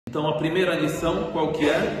Então a primeira lição qual que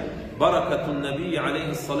é? Barakatun Nabi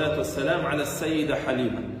alayhi salatu wassalam ala Sayyida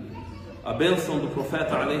Halima. A bênção do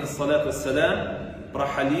profeta alayhi salatu wassalam para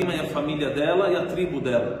Halima e a família dela e a tribo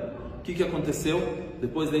dela. O que aconteceu?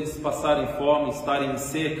 Depois deles passarem fome, estarem em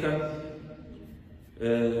seca,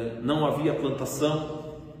 não havia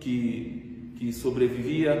plantação que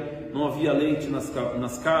sobrevivia, não havia leite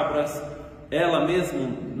nas cabras, ela mesma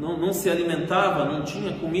não se alimentava, não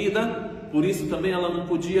tinha comida, por isso também ela não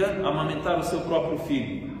podia amamentar o seu próprio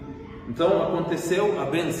filho. Então aconteceu a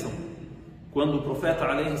bênção quando o profeta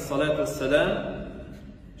alayhi salatu wassalam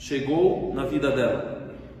chegou na vida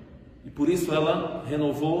dela, e por isso ela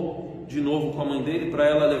renovou de novo com a mãe dele para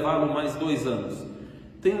ela levá-lo mais 2 anos.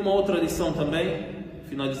 Tem uma outra lição também,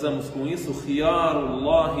 finalizamos com isso: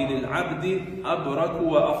 Khiyarullahi lil-abdi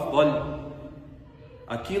abraku wa afdal.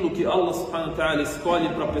 Aquilo que Allah subhanahu wa ta'ala escolhe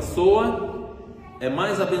para a pessoa é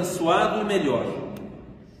mais abençoado e melhor.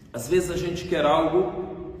 Às vezes a gente quer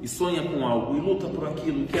algo e sonha com algo, e luta por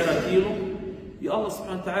aquilo, e quer aquilo, e Allah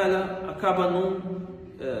subhanahu wa ta'ala acaba não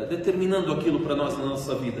determinando aquilo para nós na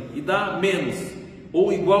nossa vida, e dá menos,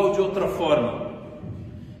 ou igual de outra forma.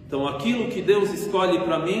 Então aquilo que Deus escolhe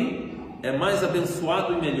para mim é mais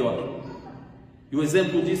abençoado e melhor. E o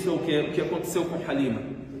exemplo disso é o que aconteceu com Halima.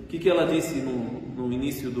 O que ela disse no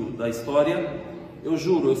início da história? Eu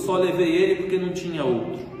juro, eu só levei ele porque não tinha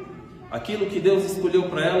outro. Aquilo que Deus escolheu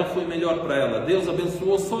para ela foi melhor para ela. Deus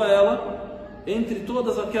abençoou só ela entre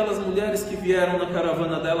todas aquelas mulheres que vieram na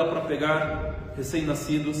caravana dela para pegar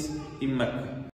recém-nascidos em Meca.